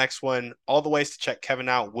you on the next one. All the ways to check Kevin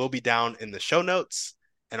out will be down in the show notes.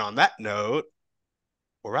 And on that note,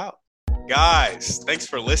 we're out. Guys, thanks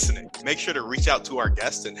for listening. Make sure to reach out to our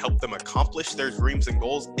guests and help them accomplish their dreams and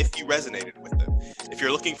goals if you resonated with them. If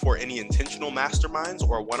you're looking for any intentional masterminds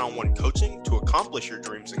or one-on-one coaching to accomplish your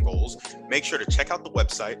dreams and goals, make sure to check out the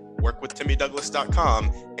website,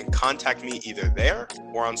 workwithtimmydouglas.com, and contact me either there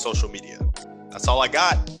or on social media. That's all I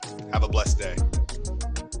got. Have a blessed day.